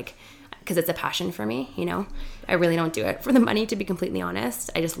sharing because it's a passion for me. I really don't do it for the money, to be completely honest.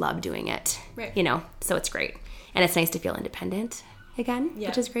 I just love doing it. Right. So it's great. And it's nice to feel independent again,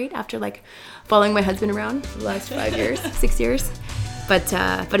 which is great after following my husband around for the last 5 years, 6 years. But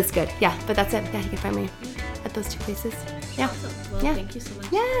it's good. Yeah. But that's it. Yeah, you can find me at those two places. Yeah. Awesome. Well, thank you so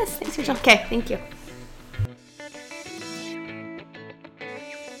much. Yes. Thanks, Rachel. Okay. Thank you.